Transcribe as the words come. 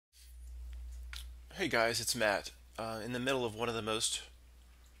Hey guys, it's Matt. In the middle of one of the most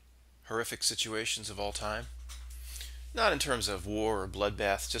horrific situations of all time. Not in terms of war or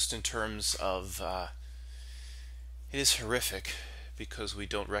bloodbath, just in terms of it is horrific because we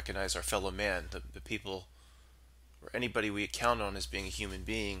don't recognize our fellow man, the people or anybody we count on as being a human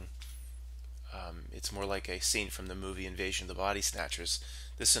being. It's more like a scene from the movie Invasion of the Body Snatchers.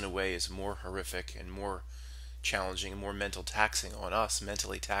 This, in a way, is more horrific and more challenging and more mental taxing on us,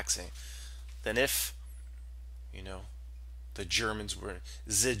 mentally taxing, than if, you know, the Germans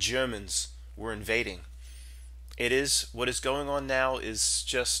were invading. It is what is going on now is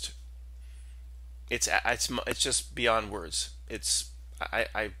just it's just beyond words.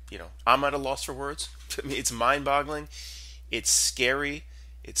 I'm at a loss for words. To me, it's mind-boggling. It's scary.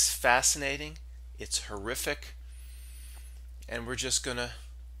 It's fascinating. It's horrific. And we're just gonna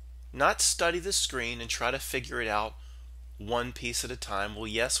not study the screen and try to figure it out one piece at a time. Well,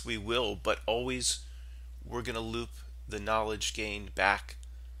 yes, we will, but always we're gonna loop the knowledge gained back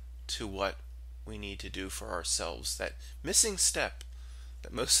to what we need to do for ourselves. That missing step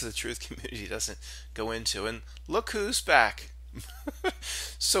that most of the truth community doesn't go into. And look who's back.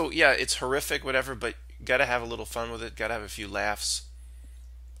 So yeah, it's horrific, whatever, but gotta have a little fun with it. Gotta have a few laughs.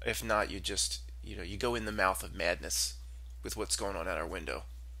 If not, you just you go in the mouth of madness with what's going on at our window.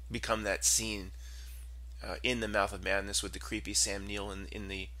 Become that scene in the mouth of madness with the creepy Sam Neill in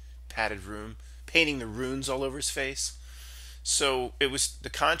the padded room, painting the runes all over his face. So it was the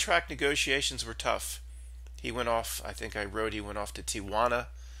contract negotiations were tough. He went off. I think I wrote he went off to Tijuana.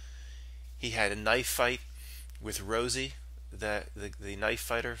 He had a knife fight with Rosie, the knife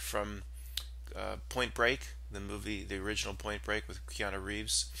fighter from Point Break, the movie, the original Point Break with Keanu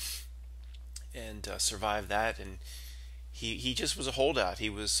Reeves, and survived that. And he just was a holdout. He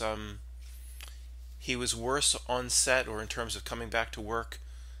was worse on set or in terms of coming back to work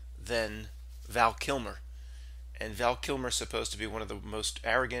than Val Kilmer. And Val Kilmer's supposed to be one of the most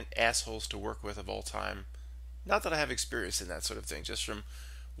arrogant assholes to work with of all time. Not that I have experience in that sort of thing, just from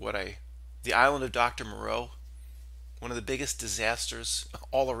the Island of Dr. Moreau, one of the biggest disasters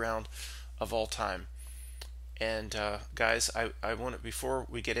all around of all time. And guys, I want to, before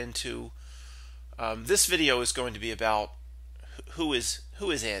we get into this video is going to be about who is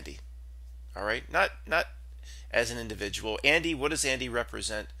Andy. All right, not as an individual. Andy, what does Andy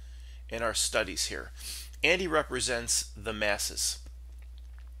represent in our studies here? Andy represents the masses.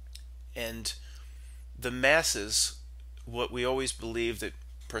 And the masses, what we always believe, that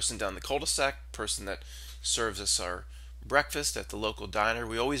person down the cul-de-sac, person that serves us our breakfast at the local diner,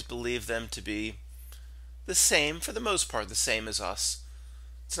 we always believe them to be the same, for the most part, the same as us.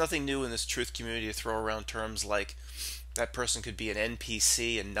 It's nothing new in this truth community to throw around terms like that person could be an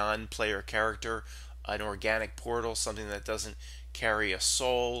NPC, a non-player character, an organic portal, something that doesn't carry a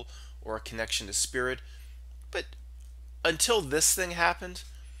soul or a connection to spirit. But until this thing happened,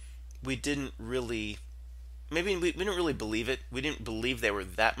 we didn't really, maybe we didn't really believe it. We didn't believe they were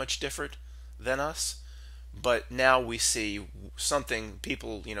that much different than us. But now we see something,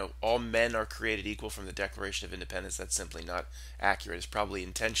 people, all men are created equal from the Declaration of Independence. That's simply not accurate. It's probably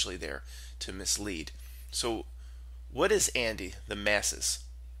intentionally there to mislead. So what is Andy? The masses,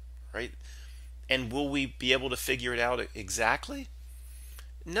 right? And will we be able to figure it out exactly?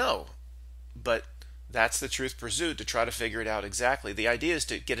 No. But that's the truth pursuit, to try to figure it out exactly. The idea is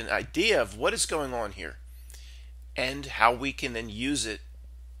to get an idea of what is going on here and how we can then use it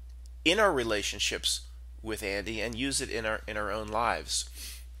in our relationships with Andy and use it in our own lives.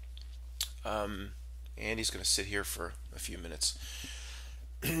 Andy's going to sit here for a few minutes.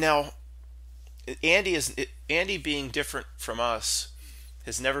 Now, Andy being different from us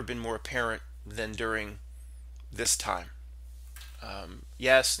has never been more apparent than during this time.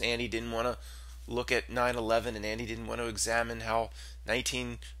 Yes, Andy didn't want to look at 9/11, and Andy didn't want to examine how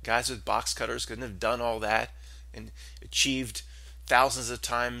 19 guys with box cutters couldn't have done all that and achieved thousands of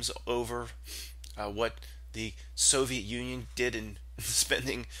times over what the Soviet Union did in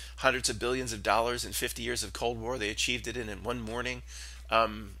spending hundreds of billions of dollars in 50 years of Cold War. They achieved it in one morning.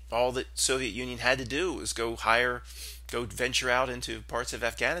 All that Soviet Union had to do was go venture out into parts of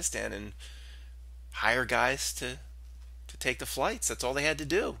Afghanistan and hire guys to take the flights. That's all they had to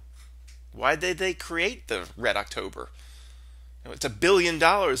do. Why did they create the Red October? It's $1 billion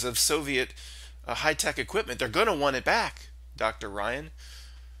of Soviet high-tech equipment. They're going to want it back, Dr. Ryan.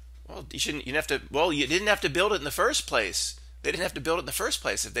 Well, you didn't have to build it in the first place. They didn't have to build it in the first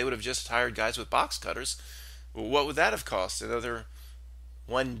place. If they would have just hired guys with box cutters, well, what would that have cost? Another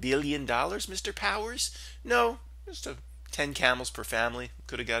 $1 billion, Mr. Powers? No, just 10 camels per family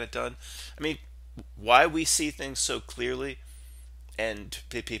could have got it done. I mean, why we see things so clearly, and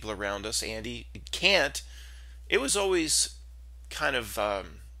the people around us, Andy can't, it was always kind of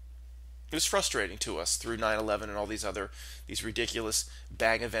it was frustrating to us through 9/11 and all these ridiculous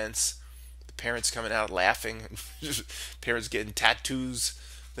bang events. The parents coming out laughing, parents getting tattoos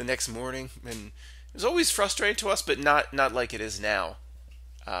the next morning, and it was always frustrating to us, but not like it is now,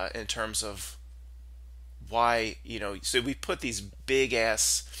 in terms of why, so we put these big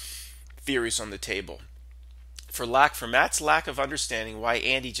ass theories on the table for Matt's lack of understanding why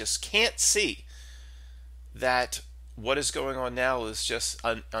Andy just can't see that what is going on now is just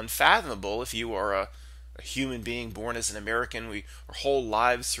unfathomable. If you are a human being born as an American, our whole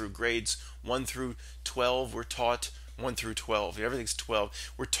lives through grades 1 through 12, we're taught 1 through 12. Everything's 12.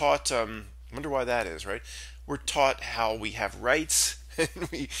 We're taught. I wonder why that is, right? We're taught how we have rights, and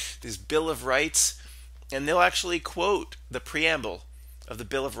this Bill of Rights, and they'll actually quote the preamble of the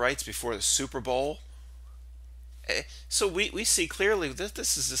Bill of Rights before the Super Bowl. So we see clearly that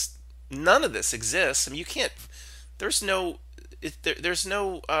this is just none of this exists. I mean, you can't. There's no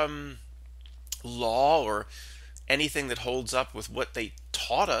law or anything that holds up with what they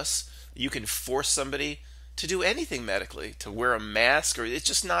taught us. You can force somebody to do anything medically, to wear a mask, or it's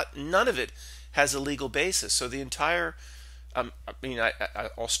just not. None of it has a legal basis. So the entire,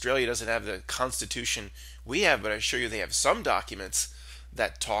 Australia doesn't have the constitution we have, but I assure you they have some documents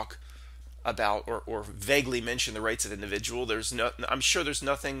that talk about or vaguely mention the rights of the individual. I'm sure there's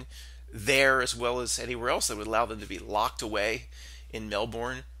nothing there as well as anywhere else that would allow them to be locked away in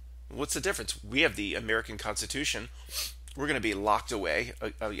Melbourne. What's the difference? We have the American Constitution. We're going to be locked away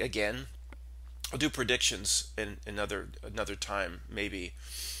again. I'll do predictions in another time, maybe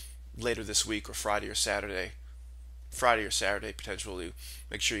later this week or Friday or Saturday. Friday or Saturday, potentially.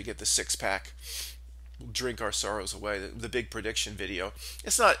 Make sure you get the 6-pack. We'll drink our sorrows away. The big prediction video.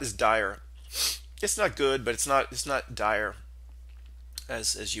 It's not as dire. It's not good, but it's not dire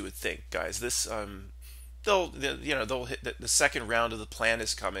as you would think, guys. This they'll hit the second round of the plan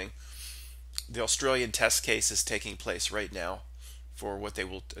is coming. The Australian test case is taking place right now for what they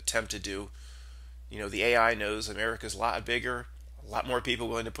will attempt to do. The AI knows America's a lot bigger, a lot more people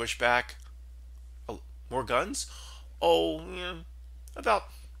willing to push back. More guns? Oh, about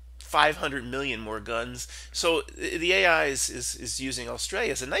 500 million more guns. So the AI is using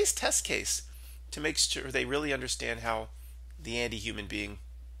Australia as a nice test case to make sure they really understand how the Andy human being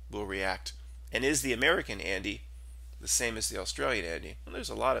will react. And is the American Andy the same as the Australian Andy? Well, there's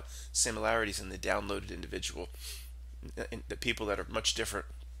a lot of similarities in the downloaded individual, in the people that are much different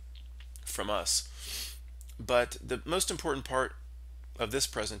from us. But the most important part of this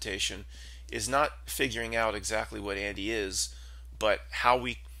presentation is not figuring out exactly what Andy is, but how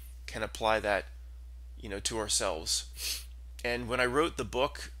we can apply that, to ourselves. And when I wrote the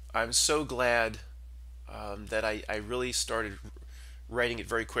book, I'm so glad that I really started writing it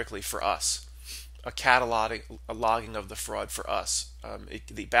very quickly for us. A logging of the fraud for us.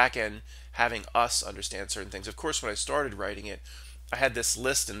 The back end having us understand certain things. Of course, when I started writing it, I had this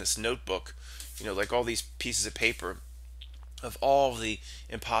list in this notebook, like all these pieces of paper of all the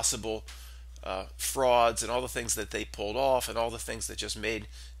impossible frauds and all the things that they pulled off and all the things that just made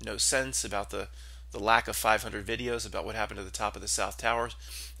no sense about the lack of 500 videos about what happened to the top of the South Towers.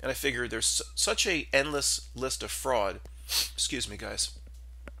 And I figured there's such a endless list of fraud. Excuse me, guys.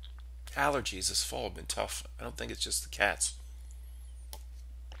 Allergies this fall have been tough. I don't think it's just the cats.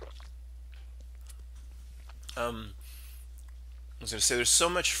 I was going to say there's so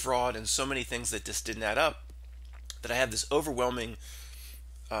much fraud and so many things that just didn't add up that I had this overwhelming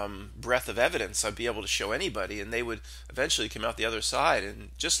breadth of evidence I'd be able to show anybody, and they would eventually come out the other side,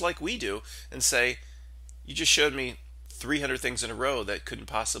 and just like we do, and say, you just showed me 300 things in a row that couldn't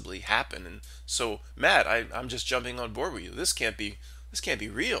possibly happen, and so Matt, I'm just jumping on board with you. This can't be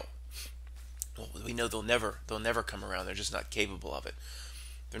real. Well, we know they'll never come around. They're just not capable of it.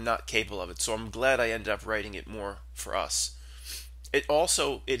 They're not capable of it. So I'm glad I ended up writing it more for us.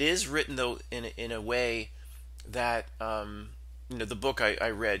 It is written though in a way that the book I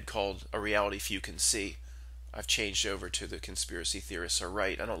read called A Reality Few Can See, I've changed over to The Conspiracy Theorists Are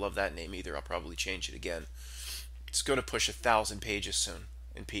Right. I don't love that name either. I'll probably change it again. It's going to push 1,000 pages soon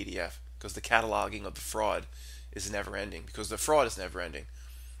in PDF because the cataloging of the fraud is never ending, because the fraud is never ending.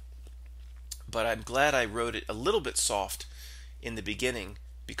 But I'm glad I wrote it a little bit soft in the beginning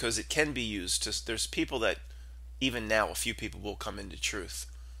because it can be used to, there's people that even now a few people will come into truth.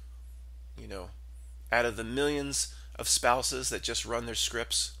 Out of the millions of spouses that just run their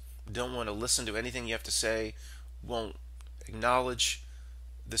scripts, don't want to listen to anything you have to say, won't acknowledge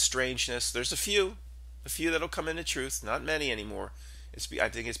the strangeness. There's a few that'll come into truth, not many anymore. I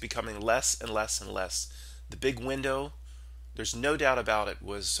think it's becoming less and less and less. The big window, there's no doubt about it,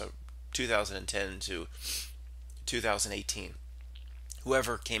 was 2010 to 2018.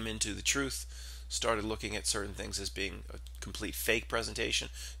 Whoever came into the truth started looking at certain things as being a complete fake presentation.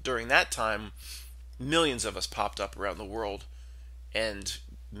 During that time, millions of us popped up around the world, and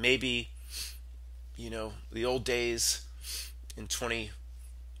maybe, the old days in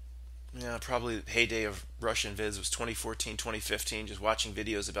probably the heyday of Russian vids was 2014, 2015, just watching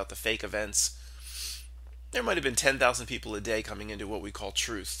videos about the fake events. There might have been 10,000 people a day coming into what we call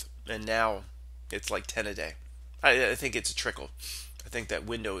truth, and now it's like 10 a day. I think it's a trickle. I think that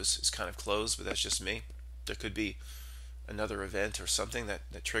window is kind of closed, but that's just me. There could be another event or something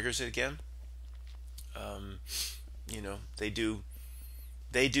that triggers it again.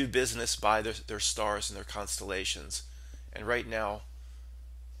 They do business by their stars and their constellations, and right now,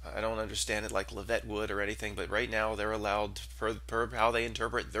 I don't understand it like Levette would or anything, but right now they're allowed, per how they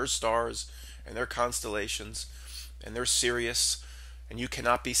interpret their stars and their constellations, and they're serious, and you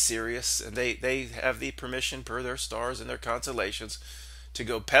cannot be serious, and they have the permission per their stars and their constellations to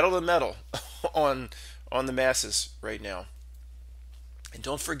go pedal the metal on the masses right now. And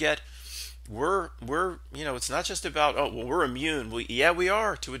don't forget, we're it's not just about, oh well, we're immune. Yeah, we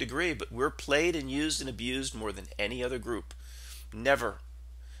are to a degree, but we're played and used and abused more than any other group. Never.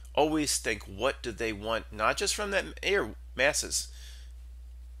 Always think, what do they want? Not just from that air masses.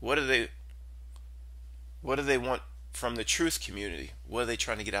 What do they want from the truth community? What are they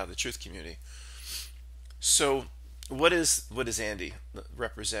trying to get out of the truth community? So, what is Andy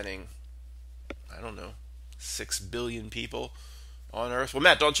representing? I don't know, 6 billion people on Earth. Well,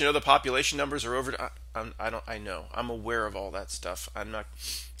 Matt, don't you know the population numbers are over? I know. I'm aware of all that stuff. I'm not.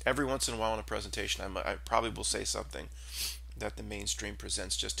 Every once in a while in a presentation, I probably will say something that the mainstream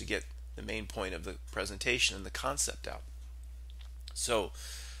presents just to get the main point of the presentation and the concept out. So,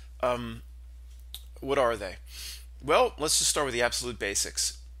 what are they? Well, let's just start with the absolute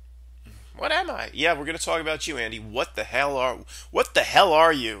basics. What am I? Yeah, we're going to talk about you, Andy. What the hell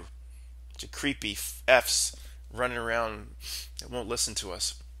are you? Bunch of creepy F's running around that won't listen to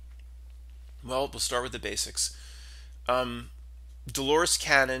us. Well, we'll start with the basics. Dolores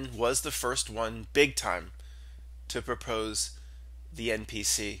Cannon was the first one, big time, to propose the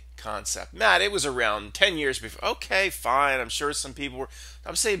NPC concept. Matt, it was around 10 years before. Okay, fine. I'm sure some people were.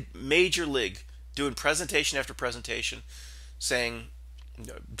 I'm saying major league, doing presentation after presentation, saying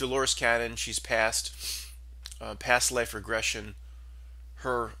Dolores Cannon, she's past life regression.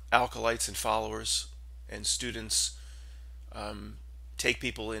 Her acolytes and followers and students take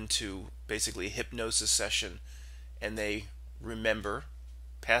people into basically a hypnosis session, and they remember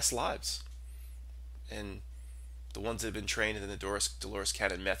past lives. And the ones that have been trained in the Dolores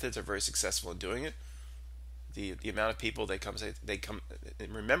Cannon methods are very successful in doing it. The amount of people they come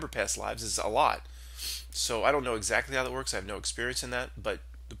and remember past lives is a lot. So I don't know exactly how that works. I have no experience in that. But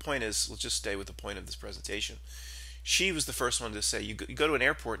the point is, let's just stay with the point of this presentation. She was the first one to say, you go to an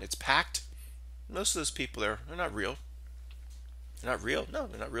airport and it's packed. Most of those people there are not real. They're not real. No,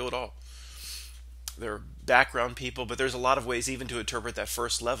 they're not real at all. They're background people, but there's a lot of ways even to interpret that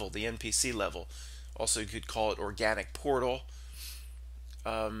first level, the NPC level. Also, you could call it organic portal.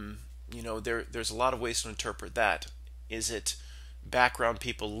 There's a lot of ways to interpret that. Is it background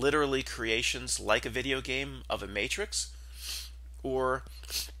people, literally creations like a video game of a matrix? Or,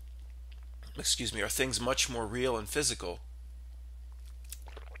 are things much more real and physical?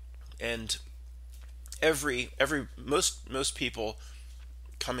 And most people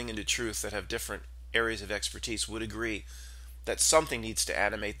coming into truth that have different areas of expertise would agree that something needs to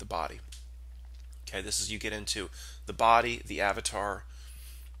animate the body. Okay, this is, you get into the body, the avatar,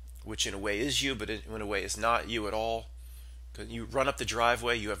 which in a way is you, but in a way is not you at all. Because you run up the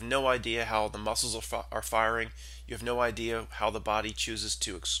driveway, you have no idea how the muscles are firing. You have no idea how the body chooses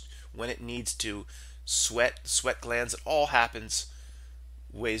to, when it needs to sweat glands. It all happens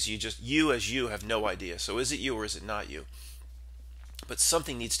ways you as you have no idea. So is it you or is it not you? But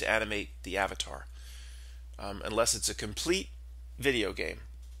something needs to animate the avatar, unless it's a complete video game.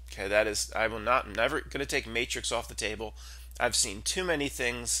 Okay, that is, I'm never going to take Matrix off the table. I've seen too many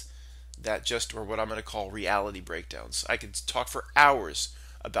things that just are what I'm going to call reality breakdowns. I could talk for hours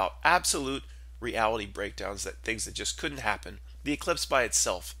about absolute reality breakdowns, that things that just couldn't happen. The eclipse by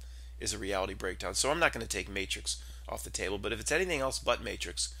itself is a reality breakdown. So I'm not going to take Matrix off the table, but if it's anything else but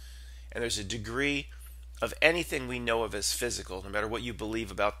Matrix, and there's a degree of anything we know of as physical, no matter what you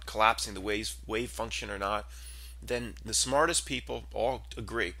believe about collapsing the wave function or not, then the smartest people all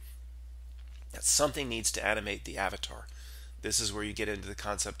agree that something needs to animate the avatar. This is where you get into the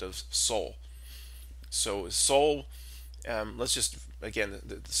concept of soul. So soul, let's just, again,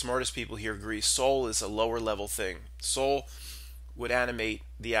 the smartest people here agree soul is a lower level thing. Soul, would animate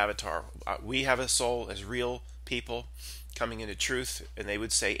the avatar. We have a soul as real people coming into truth, and they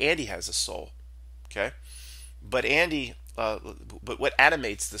would say Andy has a soul. Okay, but but what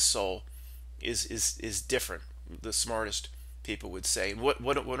animates the soul is different. The smartest people would say. What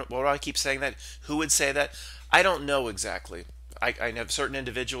do I keep saying that? Who would say that? I don't know exactly. I have certain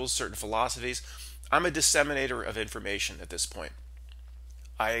individuals, certain philosophies. I'm a disseminator of information at this point.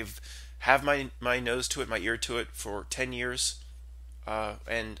 I've have my nose to it, my ear to it for 10 years,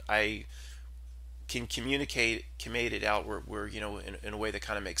 and I can communicate it out where in a way that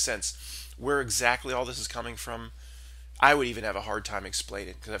kind of makes sense. Where exactly all this is coming from, I would even have a hard time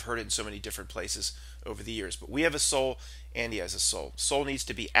explaining because I've heard it in so many different places over the years. But we have a soul, Andy has a soul. Soul needs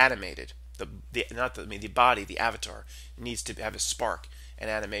to be animated. The body, the avatar, needs to have a spark and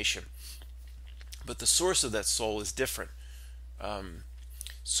animation. But the source of that soul is different.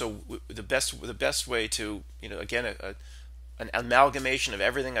 So the best way to, again, an amalgamation of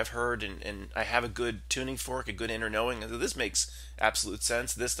everything I've heard, and I have a good tuning fork, a good inner knowing. This makes absolute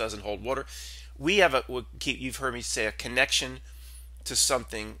sense. This doesn't hold water. We have you've heard me say, a connection to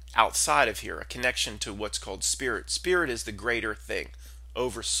something outside of here, a connection to what's called spirit. Spirit is the greater thing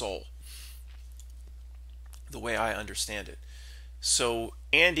over soul, the way I understand it. So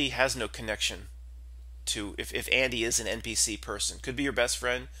Andy has no connection to, if Andy is an NPC person, could be your best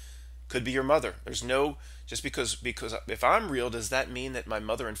friend, could be your mother. There's no, just because if I'm real, does that mean that my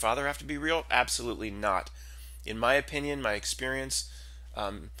mother and father have to be real? Absolutely not. In my opinion, my experience,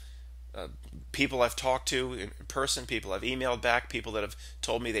 people I've talked to in person, people I've emailed back, people that have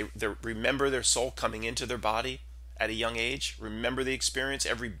told me they remember their soul coming into their body at a young age, remember the experience,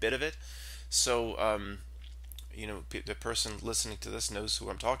 every bit of it. So, the person listening to this knows who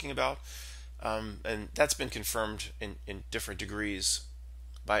I'm talking about. And that's been confirmed in different degrees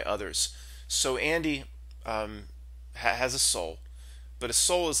by others. So Andy has a soul, but a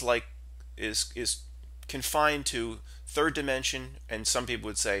soul is confined to third dimension, and some people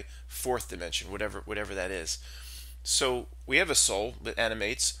would say fourth dimension, whatever that is. So we have a soul that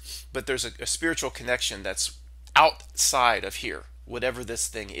animates, but there's a spiritual connection that's outside of here, whatever this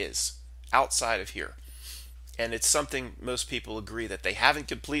thing is, outside of here. And it's something most people agree that they haven't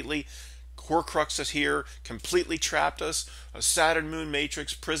completely Horcrux us here, completely trapped us, a Saturn moon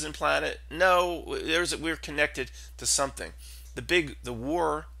matrix, prison planet. No, we're connected to something. The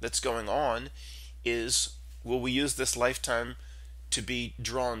war that's going on is, will we use this lifetime to be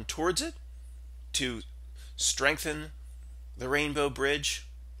drawn towards it, to strengthen the Rainbow Bridge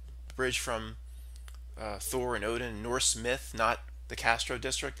from Thor and Odin, Norse myth, not the Castro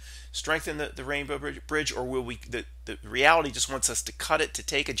district, strengthen the Rainbow Bridge, or will the reality just wants us to cut it, to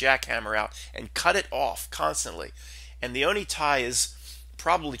take a jackhammer out and cut it off constantly? And the only tie is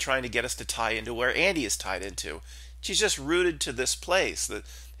probably trying to get us to tie into where Andy is tied into. She's just rooted to this place,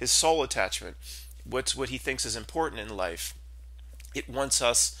 his soul attachment, what he thinks is important in life. It wants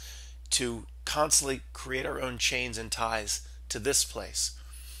us to constantly create our own chains and ties to this place.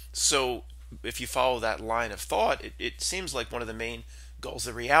 So if you follow that line of thought, it seems like one of the main goals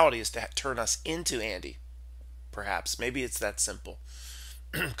of reality is to turn us into Andy. Perhaps. Maybe it's that simple.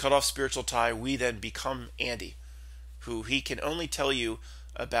 Cut off spiritual tie, we then become Andy, who he can only tell you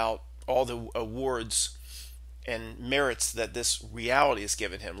about all the awards and merits that this reality has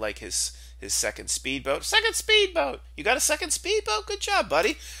given him, like his second speedboat. Second speedboat! You got a second speedboat? Good job,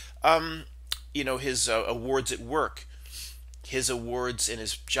 buddy. His awards at work, his awards in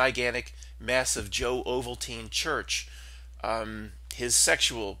his gigantic, massive Joe Ovaltine church, his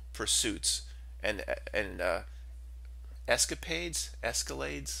sexual pursuits and escapades,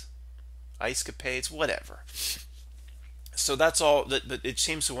 whatever. So that's all that it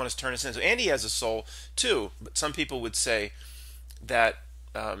seems to want us to turn us into. Andy has a soul too, but some people would say that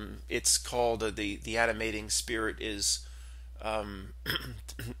it's called the animating spirit is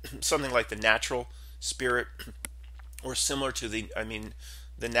something like the natural spirit, or similar to the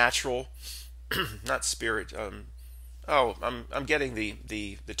natural, not spirit. I'm getting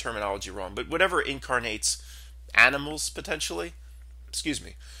the terminology wrong, but whatever incarnates animals potentially. Excuse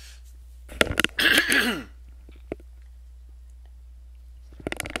me.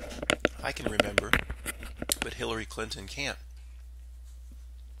 I can remember, but Hillary Clinton can't.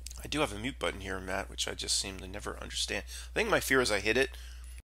 I do have a mute button here, Matt, which I just seem to never understand. I think my fear is I hit it,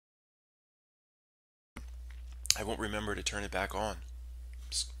 I won't remember to turn it back on.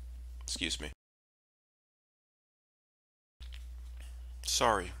 Excuse me.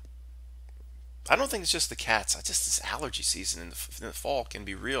 Sorry. I don't think it's just the cats. This allergy season in the fall can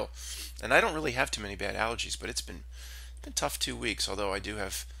be real, and I don't really have too many bad allergies. But it's been tough 2 weeks. Although I do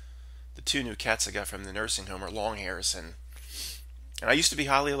have the 2 new cats I got from the nursing home are long hairs, and And I used to be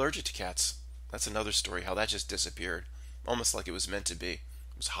highly allergic to cats. That's another story, how that just disappeared, almost like it was meant to be.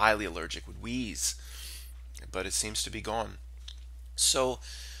 I was highly allergic, would wheeze, but it seems to be gone. So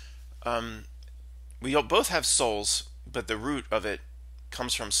um, we both have souls, but the root of it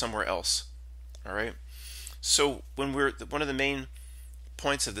comes from somewhere else. All right. So one of the main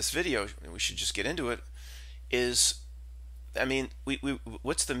points of this video, and we should just get into it, is, I mean,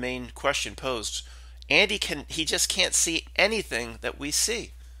 what's the main question posed? He just can't see anything that we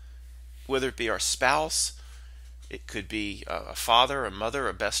see, whether it be our spouse, it could be a father, a mother,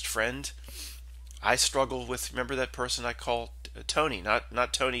 a best friend. I struggle with, remember that person I call Tony,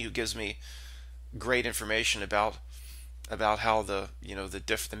 not Tony who gives me great information about how the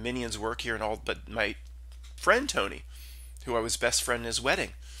minions work here and all, but my friend Tony, who I was best friend in his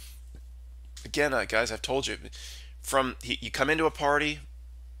wedding. Again, guys, I've told you, you come into a party,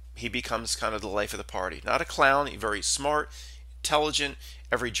 he becomes kind of the life of the party. Not a clown, he's very smart, intelligent,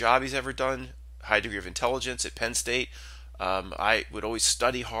 every job he's ever done, high degree of intelligence at Penn State. I would always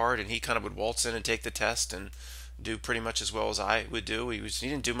study hard, and he kind of would waltz in and take the test and do pretty much as well as I would do. He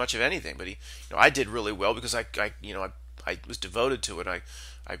didn't do much of anything, but I did really well because I was devoted to it.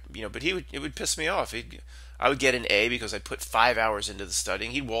 But it would piss me off. I would get an A because I put 5 hours into the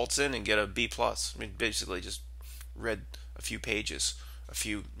studying. He'd waltz in and get a B plus. I mean, basically just read a few pages, a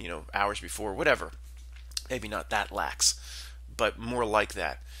few hours before, whatever. Maybe not that lax, but more like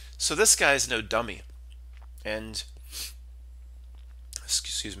that. So this guy's no dummy, and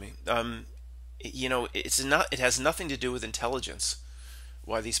excuse me. It has nothing to do with intelligence.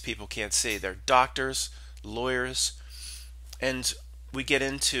 Why these people can't see? They're doctors, lawyers, and we get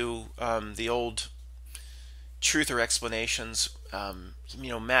into the old truth or explanations.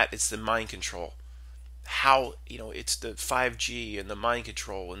 Matt, it's the mind control. How it's the 5G and the mind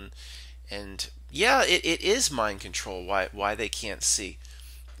control, and yeah, it is mind control. Why they can't see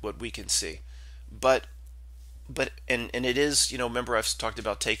what we can see, but it is, remember I've talked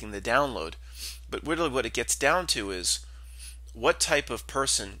about taking the download, but really what it gets down to is what type of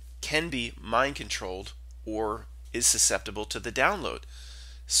person can be mind controlled or is susceptible to the download.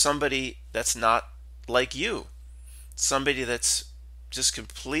 Somebody that's not like you, somebody that's just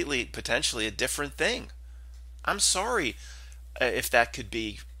completely potentially a different thing. I'm sorry if that could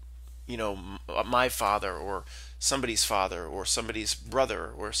be my father or somebody's father or somebody's brother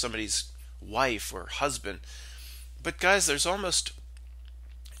or somebody's wife or husband. But guys, there's almost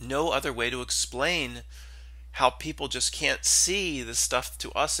no other way to explain how people just can't see the stuff.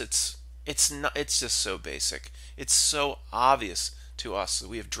 To us, it's just so basic. It's so obvious to us that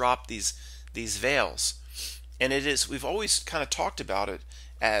we have dropped these veils. And we've always kind of talked about it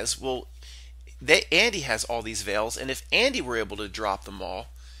as, well, Andy has all these veils, and if Andy were able to drop them all,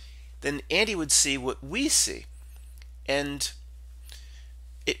 then Andy would see what we see. And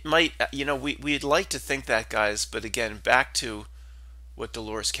it might, we'd like to think that, guys, but again, back to what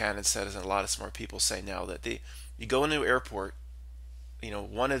Dolores Cannon said, and a lot of smart people say now, that you go into an airport,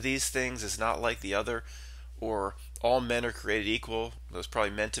 one of these things is not like the other, or all men are created equal. That was probably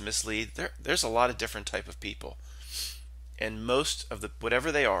meant to mislead. There's a lot of different type of people, and most of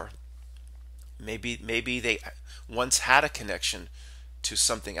whatever they are, maybe they once had a connection to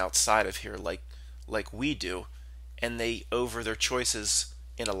something outside of here, like we do, and they, over their choices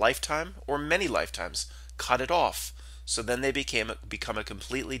in a lifetime or many lifetimes, cut it off. So then they become a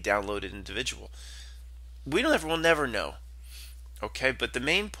completely downloaded individual. We'll never know. Okay, but the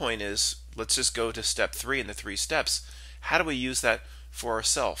main point is, let's just go to step 3 in the 3 steps. How do we use that for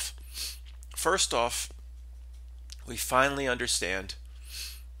ourselves? First off, we finally understand,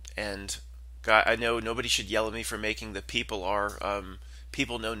 and God, I know nobody should yell at me for making the People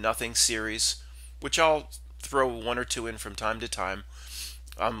Know Nothing series, which I'll throw 1 or 2 in from time to time.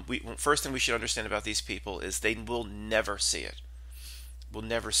 First thing we should understand about these people is they will never see it. We'll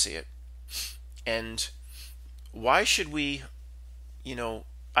never see it. And why should we,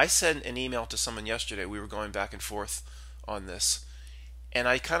 I sent an email to someone yesterday. We were going back and forth on this, and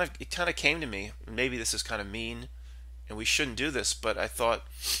it kind of came to me, maybe this is kind of mean and we shouldn't do this, but I thought,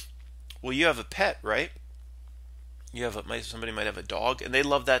 well, you have a pet, right? Somebody might have a dog, and they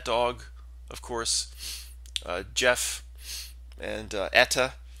love that dog, of course. Jeff and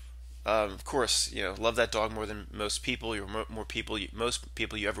Etta, of course, love that dog more than most people. Most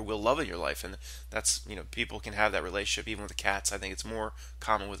people you ever will love in your life, and that's, people can have that relationship even with the cats. I think it's more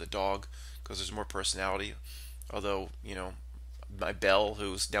common with a dog because there's more personality. Although, my Belle,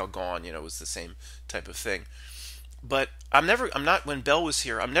 who's now gone, was the same type of thing. But when Belle was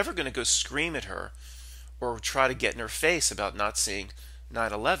here, I'm never going to go scream at her or try to get in her face about not seeing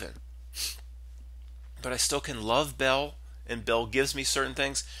 9/11. But I still can love Belle and Bell gives me certain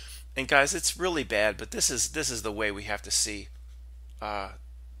things. And guys, it's really bad, but this is the way we have to see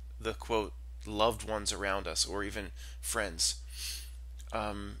the quote loved ones around us, or even friends.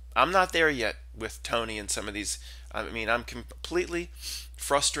 I'm not there yet with Tony and some of these. I mean, I'm completely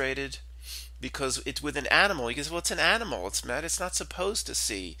frustrated because it's with an animal. He goes, well, it's an animal. It's Matt. It's not supposed to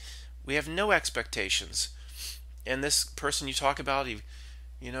see. We have no expectations. And this person you talk about, he,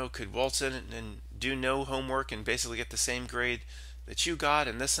 could waltz in and do no homework and basically get the same grade that you got,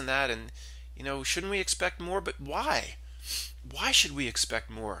 and this and that. And shouldn't we expect more? But why? Why should we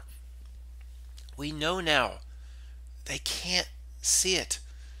expect more? We know now they can't see it.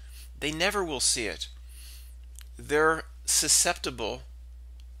 They never will see it. They're susceptible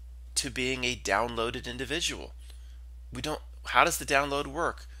to being a downloaded individual. How does the download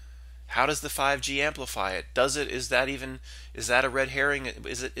work? How does the 5G amplify it? Is that a red herring?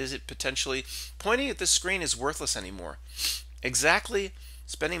 Is it potentially pointing at this screen is worthless anymore? Exactly,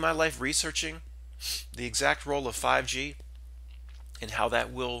 spending my life researching the exact role of 5G and how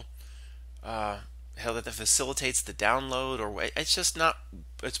that will how that facilitates the download, or it's just not,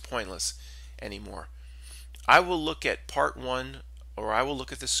 it's pointless anymore. I will look at part 1, or I will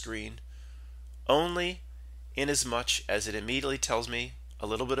look at the screen only in as much as it immediately tells me a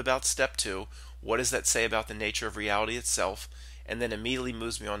little bit about step 2. What does that say about the nature of reality itself? And then immediately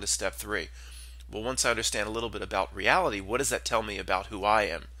moves me on to step 3. Well, once I understand a little bit about reality, what does that tell me about who I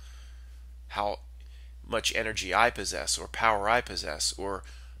am? How much energy I possess, or power I possess, or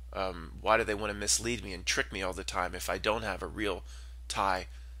why do they want to mislead me and trick me all the time if I don't have a real tie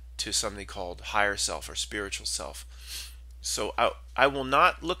to something called higher self or spiritual self? So I will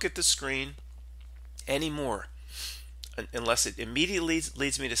not look at the screen anymore unless it immediately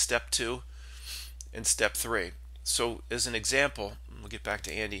leads me to step 2 and step 3. So as an example, we'll get back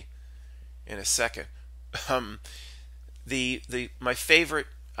to Andy in a second. My favorite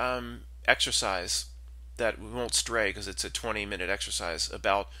exercise that we won't stray because it's a 20-minute exercise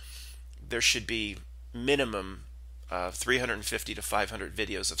about there should be minimum 350 to 500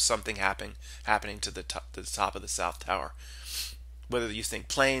 videos of something happening to the top of the South Tower. Whether you think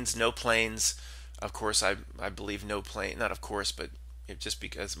planes, no planes, of course I believe no plane, not of course, but just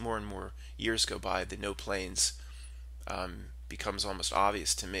because more and more years go by, the no planes becomes almost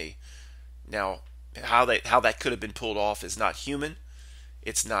obvious to me. Now, how that could have been pulled off is not human.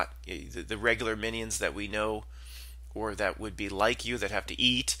 It's not the regular minions that we know, or that would be like you, that have to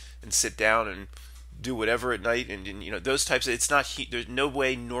eat and sit down and do whatever at night, and those types of, it's not, there's no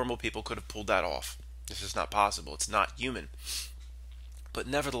way normal people could have pulled that off. This is not possible. It's not human. But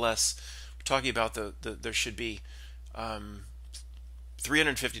nevertheless, we're talking about there should be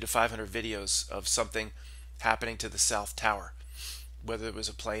 350 to 500 videos of something happening to the South Tower, whether it was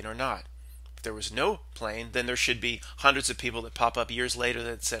a plane or not. If there was no plane, then there should be hundreds of people that pop up years later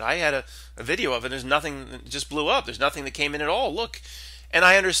that said, I had a video of it, there's nothing, it just blew up, there's nothing that came in at all, look. And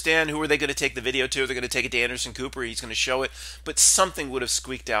I understand, who are they going to take the video to? They're going to take it to Anderson Cooper, he's going to show it, but something would have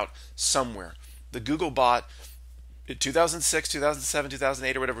squeaked out somewhere. The Google bot in 2006, 2007,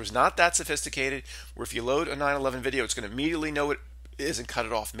 2008, or whatever was not that sophisticated, where if you load a 9/11 video, it's going to immediately know it is and cut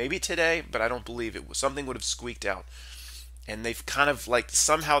it off. Maybe today, but I don't believe it. Something would have squeaked out. And they've kind of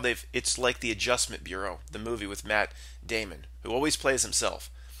it's like The Adjustment Bureau, the movie with Matt Damon, who always plays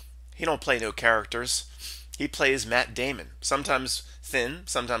himself. He don't play no characters. He plays Matt Damon. Sometimes thin,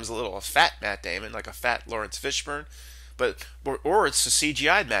 sometimes a fat Matt Damon, like a fat Lawrence Fishburne. Or it's a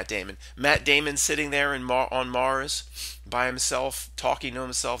CGI'd Matt Damon. Matt Damon sitting there on Mars by himself, talking to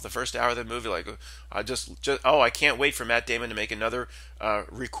himself the first hour of the movie, like, I can't wait for Matt Damon to make another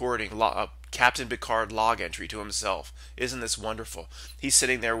recording, Captain Picard log entry to himself. Isn't this wonderful? He's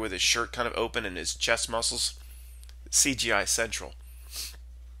sitting there with his shirt kind of open and his chest muscles. CGI Central.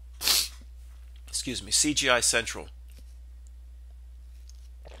 Excuse me, CGI Central.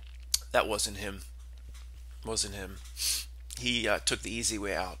 That wasn't him. He took the easy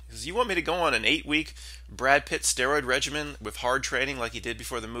way out. He says, you want me to go on an 8-week Brad Pitt steroid regimen with hard training like he did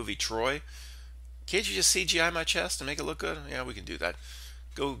before the movie Troy? Can't you just CGI my chest and make it look good? Yeah, we can do that.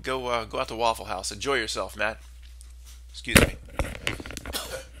 Go out to Waffle House. Enjoy yourself, Matt. Excuse me.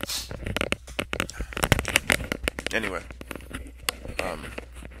 Anyway,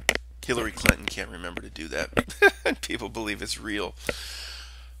 Hillary Clinton can't remember to do that. People believe it's real.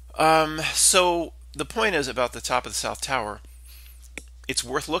 So the point is about the top of the South Tower. It's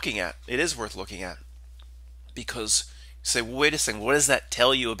worth looking at. It is worth looking at, because you say, well, wait a second. What does that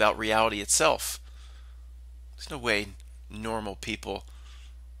tell you about reality itself? There's no way normal people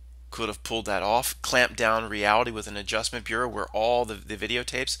could have pulled that off, clamped down reality with an adjustment bureau where all the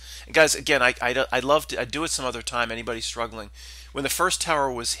videotapes. And guys, again, I'd love to, I'd do it some other time. Anybody struggling, when the first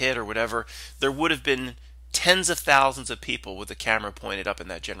tower was hit or whatever, there would have been tens of thousands of people with the camera pointed up in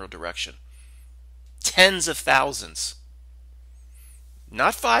that general direction. Tens of thousands.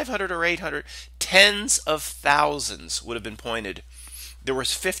 Not 500 or 800. Tens of thousands would have been pointed. There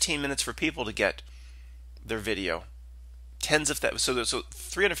was 15 minutes for people to get their video. Tens of that. So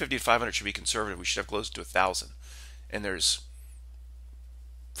 350 to 500 should be conservative. We should have close to 1,000. And there's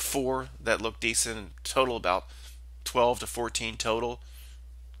 4 that look decent. Total about 12 to 14 total,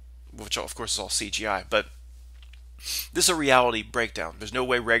 which of course is all CGI. But this is a reality breakdown. There's no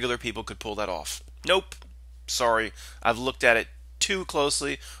way regular people could pull that off. Nope. Sorry. I've looked at it too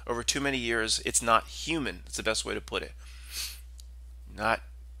closely over too many years. It's not human. It's the best way to put it. Not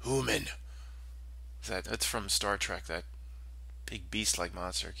human. That's from Star Trek, that big beast-like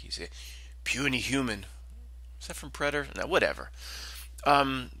monster. You say, puny human. Is that from Predator? No, whatever.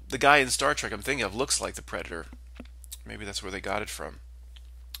 The guy in Star Trek I'm thinking of looks like the Predator. Maybe that's where they got it from.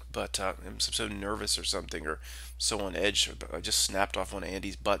 But I'm so nervous or something, or so on edge. I just snapped off one of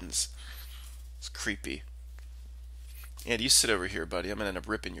Andy's buttons. It's creepy. Andy, you sit over here, buddy. I'm going to end up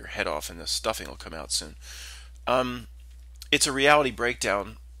ripping your head off, and the stuffing will come out soon. It's a reality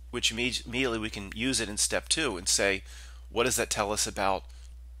breakdown, which immediately we can use it in step 2 and say, what does that tell us about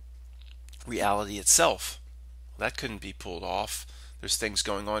reality itself? Well, that couldn't be pulled off. There's things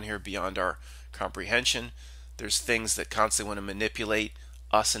going on here beyond our comprehension. There's things that constantly want to manipulate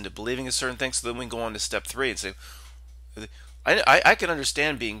us into believing a certain thing. So then we can go on to step 3 and say, I can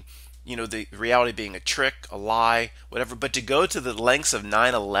understand being, the reality being a trick, a lie, whatever, but to go to the lengths of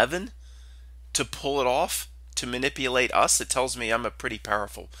 9/11 to pull it off, to manipulate us, it tells me I'm a pretty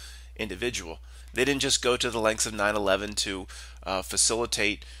powerful individual. They didn't just go to the lengths of 9/11 to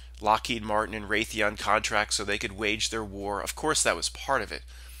facilitate Lockheed Martin and Raytheon contracts so they could wage their war. Of course, that was part of it.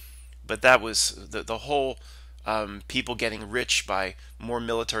 But that was the whole people getting rich by more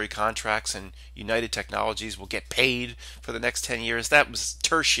military contracts, and United Technologies will get paid for the next 10 years. That was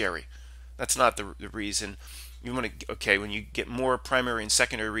tertiary. That's not the reason. You want to, okay, when you get more primary and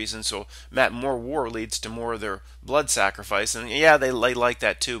secondary reasons, so more war leads to more of their blood sacrifice, and yeah, they like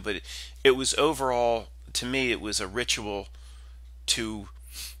that too, but it was overall, to me, it was a ritual to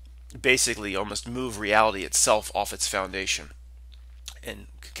basically almost move reality itself off its foundation and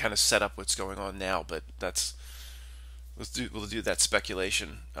kind of set up what's going on now. But we'll do that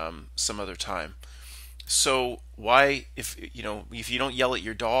speculation some other time. So why, if you don't yell at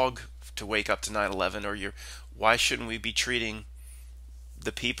your dog to wake up to 9/11, or why shouldn't we be treating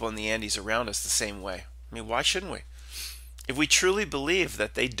the people in the Andes around us the same way? I mean, why shouldn't we? If we truly believe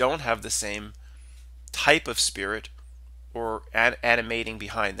that they don't have the same type of spirit or animating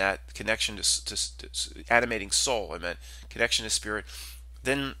behind that connection to animating soul, I meant connection to spirit,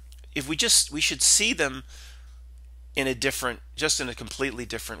 then we should see them in a completely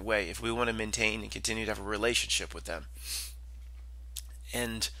different way if we want to maintain and continue to have a relationship with them.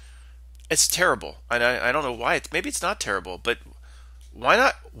 And it's terrible, and I don't know why. Maybe it's not terrible, but why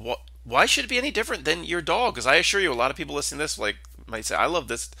not? Why should it be any different than your dog? Because I assure you, a lot of people listening to this might say, I love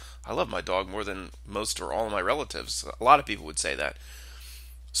my dog more than most or all of my relatives. A lot of people would say that.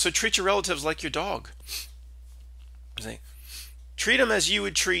 So treat your relatives like your dog. Treat them as you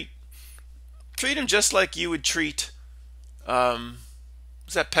would treat them just like you would treat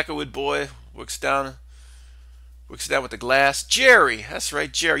what's that Peckerwood boy works down with the glass? Jerry. That's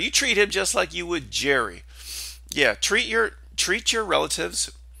right, Jerry. You treat him just like you would Jerry. Yeah, treat your relatives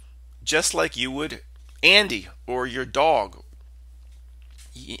just like you would Andy or your dog.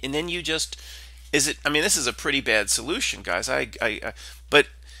 And then this is a pretty bad solution, guys. But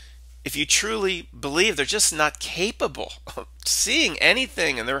if you truly believe they're just not capable of seeing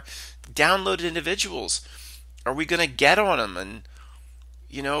anything, and they're downloaded individuals, are we going to get on them? And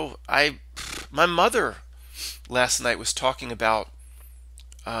my mother last night was talking about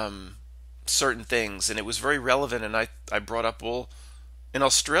certain things, and it was very relevant. And I brought up, well, in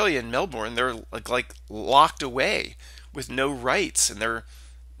Australia, in Melbourne, they're like locked away with no rights, and they're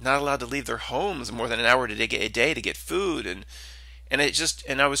not allowed to leave their homes more than an hour a day to get food. And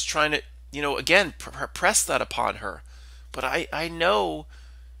I was trying to, again, press that upon her. But I know,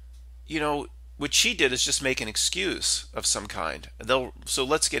 what she did is just make an excuse of some kind. So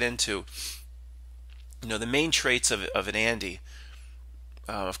let's get into, the main traits of an Andy.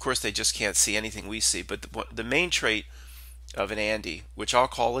 Of course, they just can't see anything we see. But the main trait of an Andy, which I'll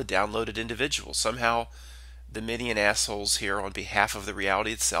call a downloaded individual, somehow the minion assholes here, on behalf of the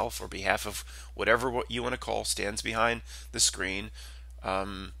reality itself, or behalf of whatever what you want to call stands behind the screen,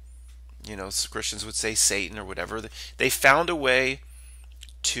 Christians would say Satan or whatever. They found a way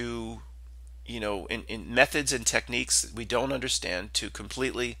to, in methods and techniques that we don't understand, to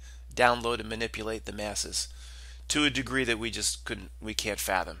completely download and manipulate the masses to a degree that we can't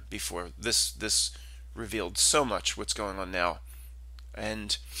fathom before. This revealed so much what's going on now.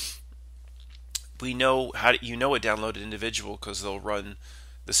 And we know a downloaded individual because they'll run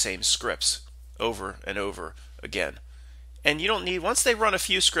the same scripts over and over again. And you don't need, once they run a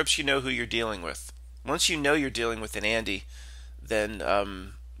few scripts, you know who you're dealing with. Once you know you're dealing with an Andy, then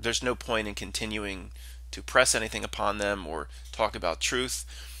there's no point in continuing to press anything upon them or talk about truth.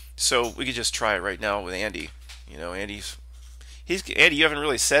 So we could just try it right now with Andy. Andy, you haven't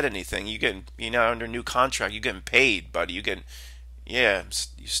really said anything. Under new contract, you're getting paid, buddy. You're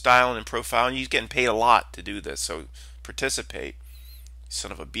styling and profiling. You're getting paid a lot to do this. So participate,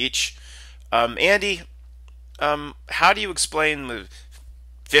 son of a bitch. Andy, how do you explain the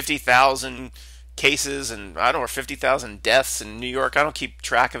 50,000 cases and or 50,000 deaths in New York? I don't keep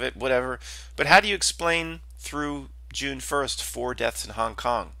track of it, whatever. But how do you explain through June 1st 4 deaths in Hong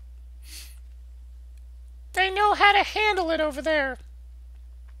Kong? They know how to handle it over there.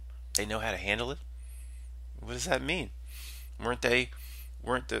 They know how to handle it? What does that mean? Weren't the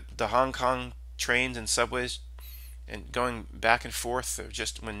Hong Kong trains and subways and going back and forth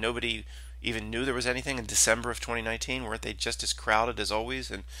just when nobody even knew there was anything in December of 2019? Weren't they just as crowded as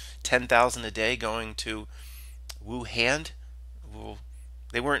always, and 10,000 a day going to Wuhan? Well,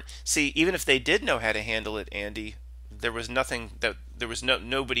 they weren't. See, even if they did know how to handle it, Andy, there was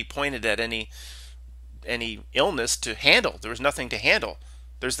nobody pointed at any illness to handle. There was nothing to handle.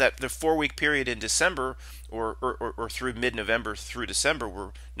 There's the 4-week period in December or through mid-November through December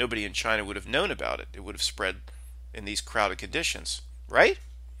where nobody in China would have known about it. It would have spread in these crowded conditions, right?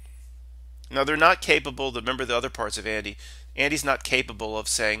 Now, they're not capable, remember the other parts of Andy. Andy's not capable of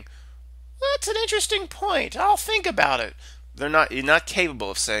saying, that's an interesting point, I'll think about it. You're not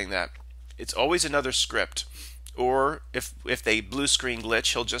capable of saying that. It's always another script. Or if they blue screen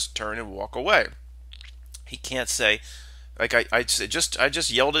glitch, he'll just turn and walk away. He can't say, like I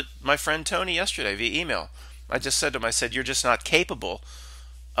just yelled at my friend Tony yesterday via email. I just said to him, I said, you're just not capable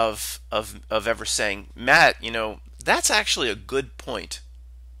of ever saying, Matt, that's actually a good point.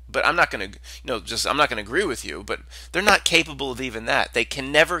 But I'm not going to, I'm not going to agree with you, but they're not capable of even that. They can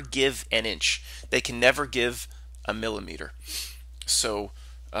never give an inch. They can never give a millimeter. So,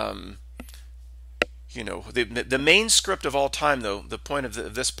 the main script of all time, though, the point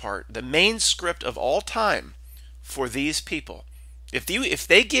of this part, the main script of all time for these people, if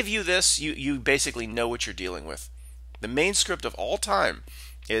they give you this, you basically know what you're dealing with. The main script of all time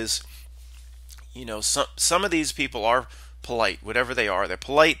is, some of these people are polite, whatever they are. They're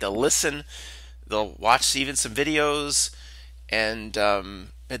polite, they'll listen, they'll watch even some videos, and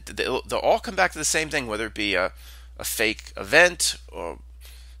they'll all come back to the same thing, whether it be a fake event or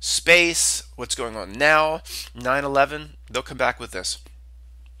space, what's going on now, 9/11, they'll come back with this.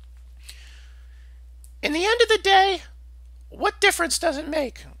 In the end of the day, what difference does it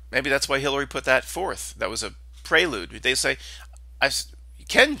make? Maybe that's why Hillary put that forth. That was a prelude. They say,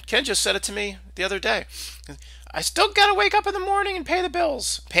 Ken just said it to me the other day. I still gotta wake up in the morning and pay the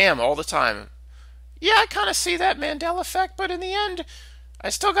bills. Pam, all the time. Yeah, I kind of see that Mandela effect, but in the end, I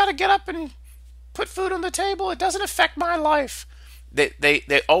still gotta get up and put food on the table. It doesn't affect my life.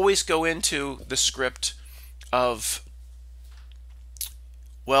 They always go into the script of,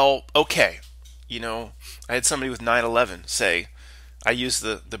 well, okay, I had somebody with 9/11 say, I use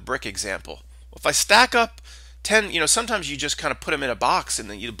the brick example. Well, if I stack up 10, sometimes you just kind of put them in a box and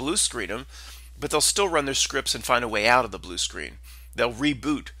then you blue screen them, but they'll still run their scripts and find a way out of the blue screen. They'll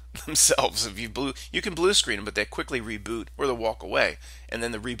reboot themselves. If you can blue screen them, but they quickly reboot or they'll walk away, and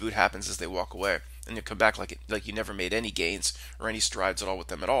then the reboot happens as they walk away, and you come back like you never made any gains or any strides at all with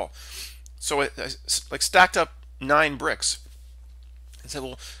them at all. So I stacked up 9 bricks and said,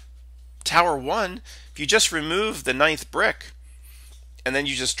 well, Tower 1, if you just remove the 9th brick and then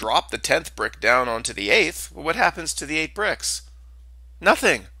you just drop the 10th brick down onto the 8th, well, what happens to the 8 bricks?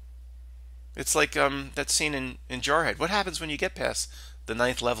 Nothing. It's like that scene in Jarhead. What happens when you get past the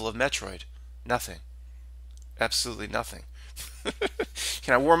 9th level of Metroid? Nothing. Absolutely nothing.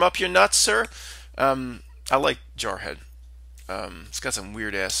 Can I warm up your nuts, sir? I like Jarhead. It's got some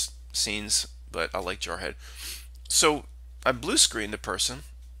weird ass scenes, but I like Jarhead. So I blue screened the person.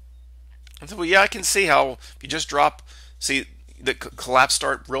 I said, well, yeah, I can see how if you just see the collapse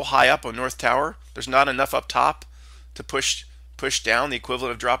start real high up on North Tower. There's not enough up top to push down, the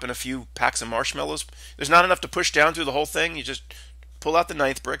equivalent of dropping a few packs of marshmallows. There's not enough to push down through the whole thing. You just pull out the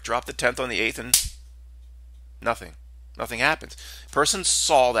 9th brick, drop the 10th on the 8th, and nothing happens. Person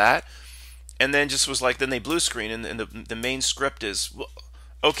saw that. and then just was like, then they blue screen, and the main script is, well,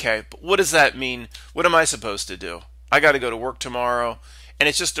 okay, but what does that mean? What am I supposed to do? I got to go to work tomorrow, and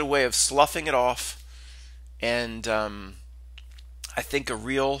it's just a way of sloughing it off. And I think a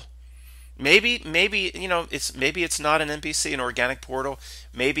real, maybe it's not an NPC, an organic portal.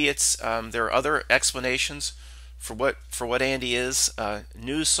 Maybe it's there are other explanations for what Andy is.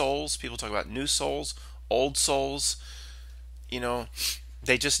 New souls. People talk about new souls, old souls. You know,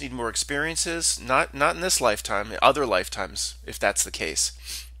 they just need more experiences. Not in this lifetime. Other lifetimes, if that's the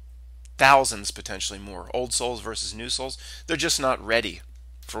case. Thousands potentially more. Old souls versus new souls. They're just not ready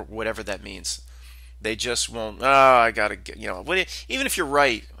for whatever that means. They just won't. Oh, I gotta get. Even if you're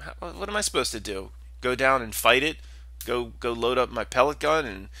right, what am I supposed to do? Go down and fight it? Go load up my pellet gun?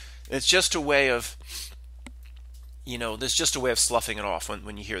 And it's just a way of. There's just a way of sloughing it off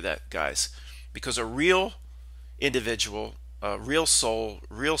when you hear that, guys, because a real individual, a real soul,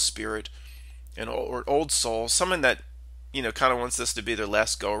 real spirit, or old soul, someone that kind of wants this to be their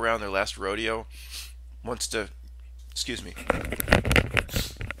last go around, their last rodeo, wants to. Excuse me.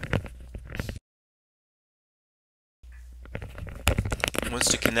 Wants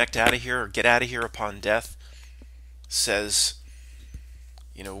to connect out of here or get out of here upon death, says,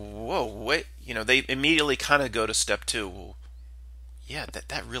 whoa, wait, they immediately kind of go to step two. Well, yeah,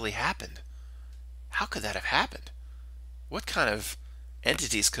 that really happened. How could that have happened? What kind of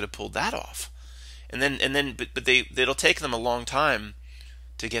entities could have pulled that off? But it'll take them a long time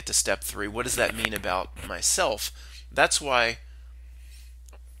to get to step three. What does that mean about myself? That's why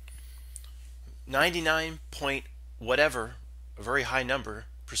 99 point whatever, a very high number,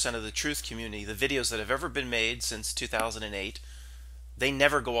 percent of the truth community, the videos that have ever been made since 2008, they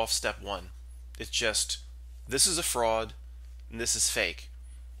never go off step one. It's just, this is a fraud, and this is fake.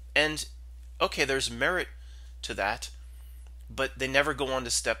 And, okay, there's merit to that, but they never go on to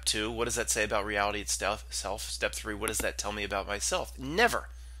step two. What does that say about reality itself? Step three, what does that tell me about myself? Never.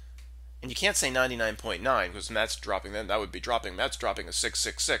 And you can't say 99.9, because that's dropping, that would be dropping, that's dropping a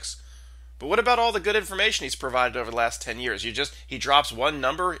 666. But what about all the good information he's provided over the last 10 years? He drops one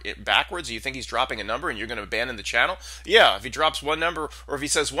number backwards, you think he's dropping a number and you're going to abandon the channel? Yeah, if he drops one number, or if he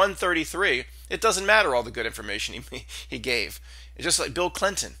says 133, it doesn't matter all the good information he gave. It's just like Bill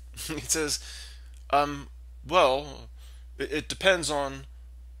Clinton. He says, well, it depends on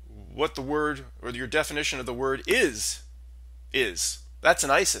what the word, or your definition of the word is. That's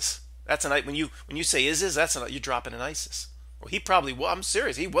an ISIS. When you say is, you're dropping an ISIS. Well, I'm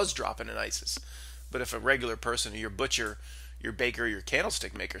serious, he was dropping an ISIS. But if a regular person, your butcher, your baker, your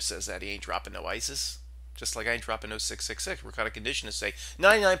candlestick maker says that, he ain't dropping no ISIS. Just like I ain't dropping no 666. We're kind of conditioned to say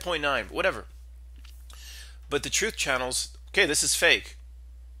 99.9, whatever. But the truth channels, okay, this is fake.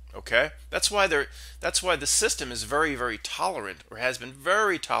 Okay? That's why the system is very, very tolerant, or has been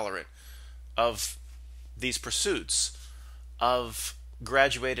very tolerant, of these pursuits of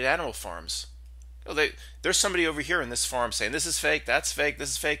graduated animal farms. There's somebody over here in this farm saying this is fake, that's fake, this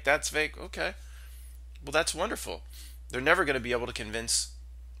is fake, that's fake. Okay, well, that's wonderful. They're never going to be able to convince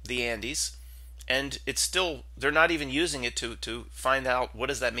the Andes, and they're not even using it to find out what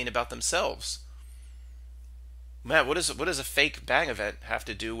does that mean about themselves. Matt, what does a fake bang event have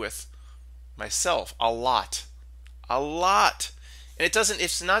to do with myself? A lot. And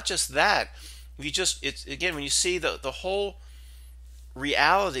it's not just that. It's again, when you see the whole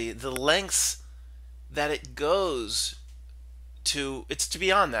reality, the lengths that it goes to, it's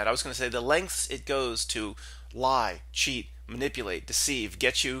beyond that. I was going to say the lengths it goes to lie, cheat, manipulate, deceive,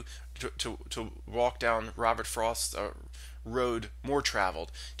 get you to walk down Robert Frost's road more traveled,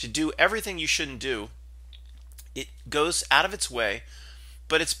 to do everything you shouldn't do. It goes out of its way,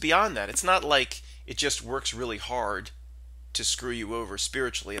 but it's beyond that. It's not like it just works really hard to screw you over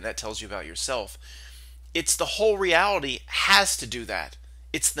spiritually and that tells you about yourself. It's the whole reality has to do that.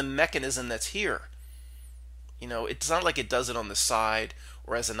 It's the mechanism that's here. It's not like it does it on the side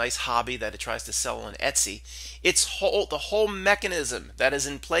or as a nice hobby that it tries to sell on Etsy. The whole mechanism that is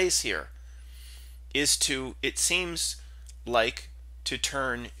in place here is it seems like, to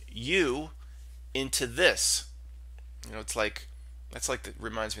turn you into this. That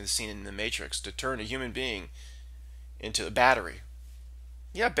reminds me of the scene in The Matrix, to turn a human being into a battery.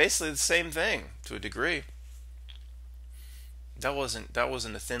 Yeah, basically the same thing to a degree. That wasn't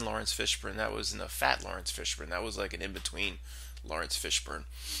a thin Lawrence Fishburne. That wasn't a fat Lawrence Fishburne. That was like an in-between Lawrence Fishburne.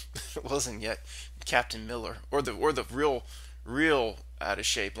 It wasn't yet Captain Miller or the real out of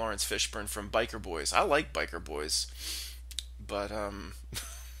shape Lawrence Fishburne from Biker Boys. I like Biker Boys, but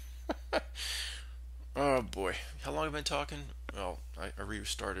oh boy, how long have I been talking? Well, I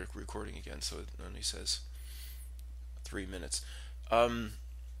restarted recording again, so it only says 3 minutes.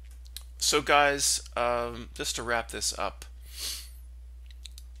 So, guys, just to wrap this up,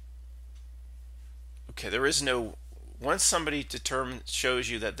 okay, there is no, once somebody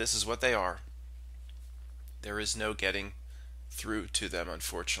shows you that this is what they are, there is no getting through to them,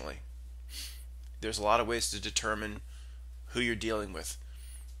 unfortunately. There's a lot of ways to determine who you're dealing with.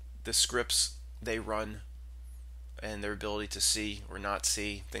 The scripts they run and their ability to see or not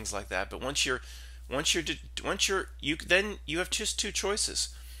see, things like that. But then you have just two choices.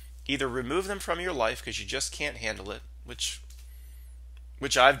 Either remove them from your life because you just can't handle it, which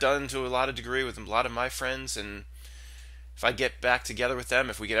I've done to a lot of degree with a lot of my friends, and if I get back together with them,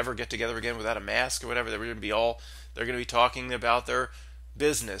 if we could ever get together again without a mask or whatever, they're going to be talking about their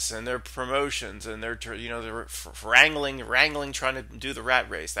business and their promotions and they're wrangling, trying to do the rat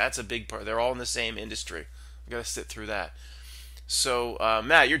race. That's a big part. They're all in the same industry. We got to sit through that. So,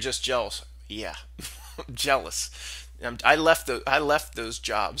 Matt, you're just jealous. Yeah, I'm jealous. I left those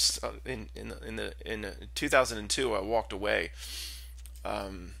jobs in 2002. I walked away.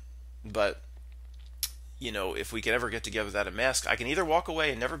 But if we can ever get together without a mask, I can either walk away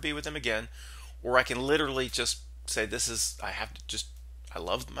and never be with them again, or I can literally just say, I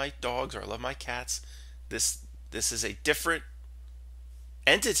love my dogs or I love my cats. This is a different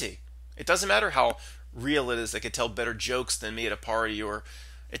entity. It doesn't matter how real it is. They could tell better jokes than me at a party, or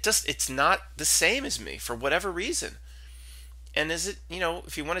it's not the same as me for whatever reason. And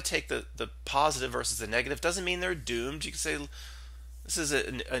if you want to take the positive versus the negative, doesn't mean they're doomed. You can say this is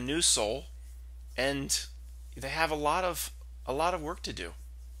a new soul, and they have a lot of work to do,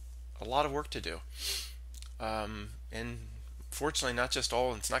 and fortunately, not just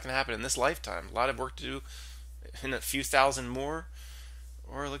all. It's not going to happen in this lifetime. A lot of work to do in a few thousand more,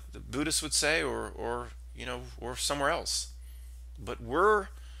 or like the Buddhists would say, or somewhere else. But we're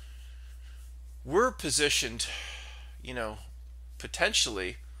positioned,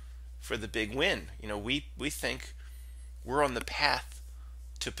 potentially for the big win. We think we're on the path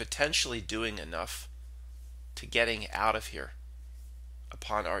to potentially doing enough to getting out of here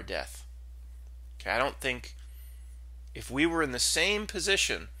upon our death. Okay, I don't think if we were in the same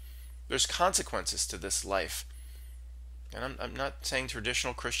position, there's consequences to this life. And I'm not saying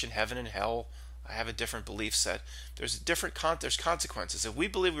traditional Christian heaven and hell. I have a different belief set. There's consequences. If we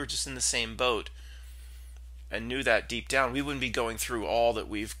believe we were just in the same boat and knew that deep down, we wouldn't be going through all that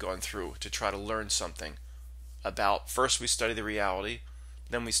we've gone through to try to learn something about. First we study the reality,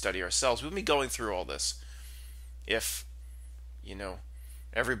 then we study ourselves. We wouldn't be going through all this if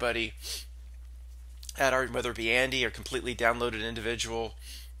everybody whether it be Andy or completely downloaded individual,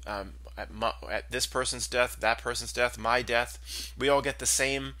 at this person's death, that person's death, my death, we all get the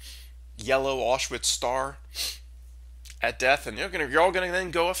same yellow Auschwitz star at death, and you're all gonna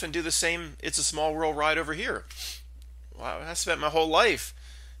then go off and do the same It's a Small World ride over here. Well, I spent my whole life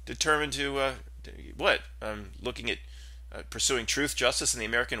determined to looking at pursuing truth, justice, and the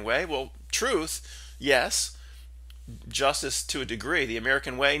American way. Well, truth, yes. Justice to a degree. The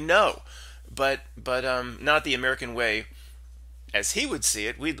American way, no. But not the American way as he would see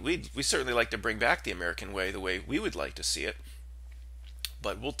it. We certainly like to bring back the American way the way we would like to see it.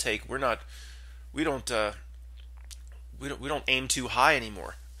 But we don't aim too high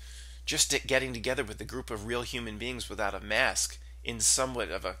anymore. Just getting together with a group of real human beings without a mask in somewhat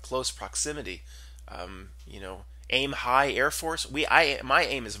of a close proximity. Aim high, Air Force. My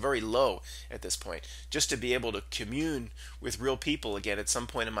aim is very low at this point. Just to be able to commune with real people again at some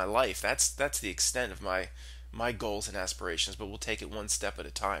point in my life. That's the extent of my goals and aspirations. But we'll take it one step at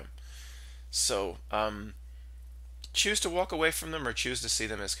a time. So choose to walk away from them or choose to see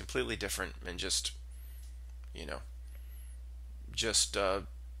them as completely different, and just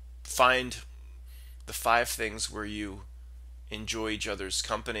find the 5 things where you enjoy each other's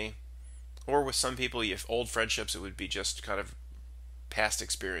company. Or with some people, you have old friendships, it would be just kind of past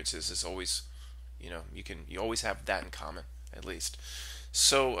experiences. Is always, you always have that in common, at least.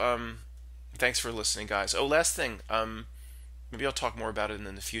 So, thanks for listening, guys. Oh, last thing, maybe I'll talk more about it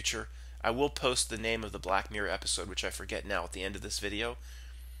in the future. I will post the name of the Black Mirror episode, which I forget now at the end of this video.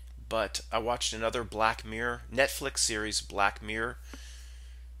 But I watched another Black Mirror, Netflix series, Black Mirror.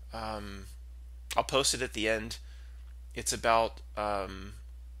 I'll post it at the end. It's about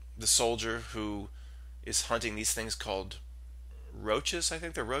the soldier who is hunting these things called roaches. I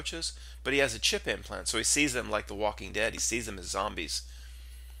think they're roaches, but he has a chip implant, so he sees them like The Walking Dead. He sees them as zombies,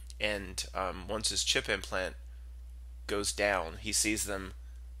 and once his chip implant goes down, he sees them.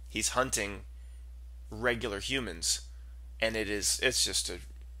 He's hunting regular humans, and it's just a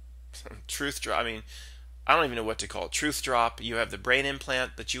truth drop. I mean, I don't even know what to call it. Truth drop. You have the brain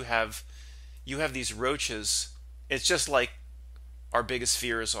implant, but you have these roaches. It's just like our biggest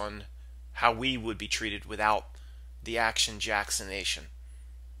fears on how we would be treated without the Action Jacksonation.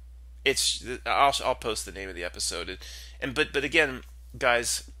 It's I'll post the name of the episode, but again,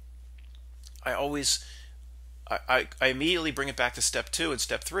 guys, I always I immediately bring it back to step 2 and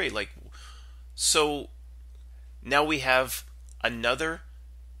step 3. Like, so now we have another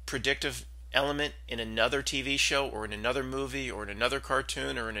predictive element in another TV show or in another movie or in another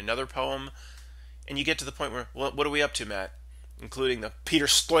cartoon or in another poem, and you get to the point where, well, what are we up to, Matt? Including the Peter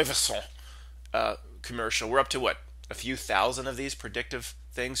Stuyvesant commercial. We're up to what? A few thousand of these predictive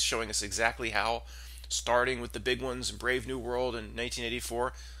things showing us exactly how, starting with the big ones in Brave New World in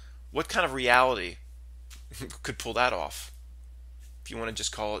 1984. What kind of reality could pull that off? If you want to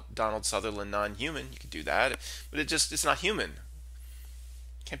just call it Donald Sutherland non-human, you could do that. But it's not human.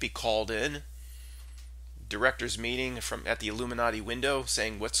 Can't be called in. Director's meeting from at the Illuminati window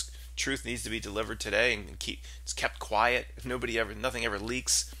saying what's truth needs to be delivered today, and it's kept quiet. If nothing ever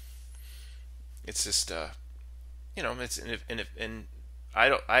leaks. It's just it's and I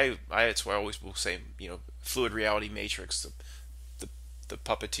don't I it's why I always will say, fluid reality matrix. The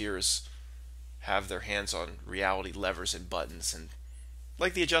puppeteers have their hands on reality levers and buttons, and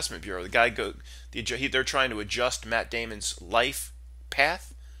like the Adjustment Bureau, they're trying to adjust Matt Damon's life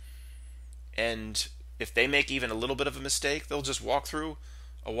path, and if they make even a little bit of a mistake, they'll just walk through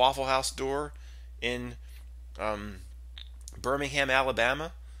a Waffle House door in Birmingham,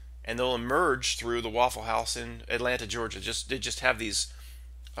 Alabama, and they'll emerge through the Waffle House in Atlanta, Georgia. They just have these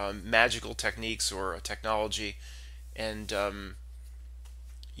magical techniques or a technology, and the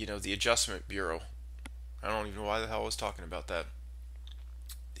Adjustment Bureau. I don't even know why the hell I was talking about that.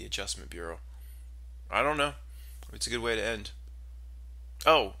 The Adjustment Bureau. I don't know. It's a good way to end.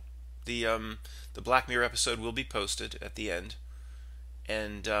 Oh, the Black Mirror episode will be posted at the end,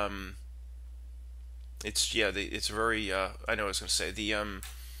 and it's very I know what I was going to say.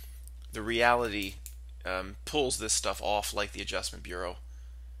 The reality pulls this stuff off like the Adjustment Bureau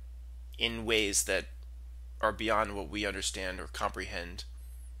in ways that are beyond what we understand or comprehend.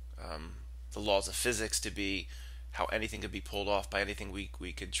 The laws of physics to be how anything could be pulled off by anything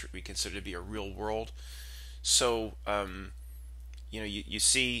we consider to be a real world. So you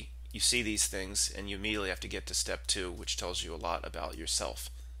see these things, and you immediately have to get to step 2, which tells you a lot about yourself.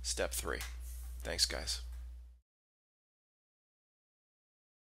 Step 3. Thanks, guys.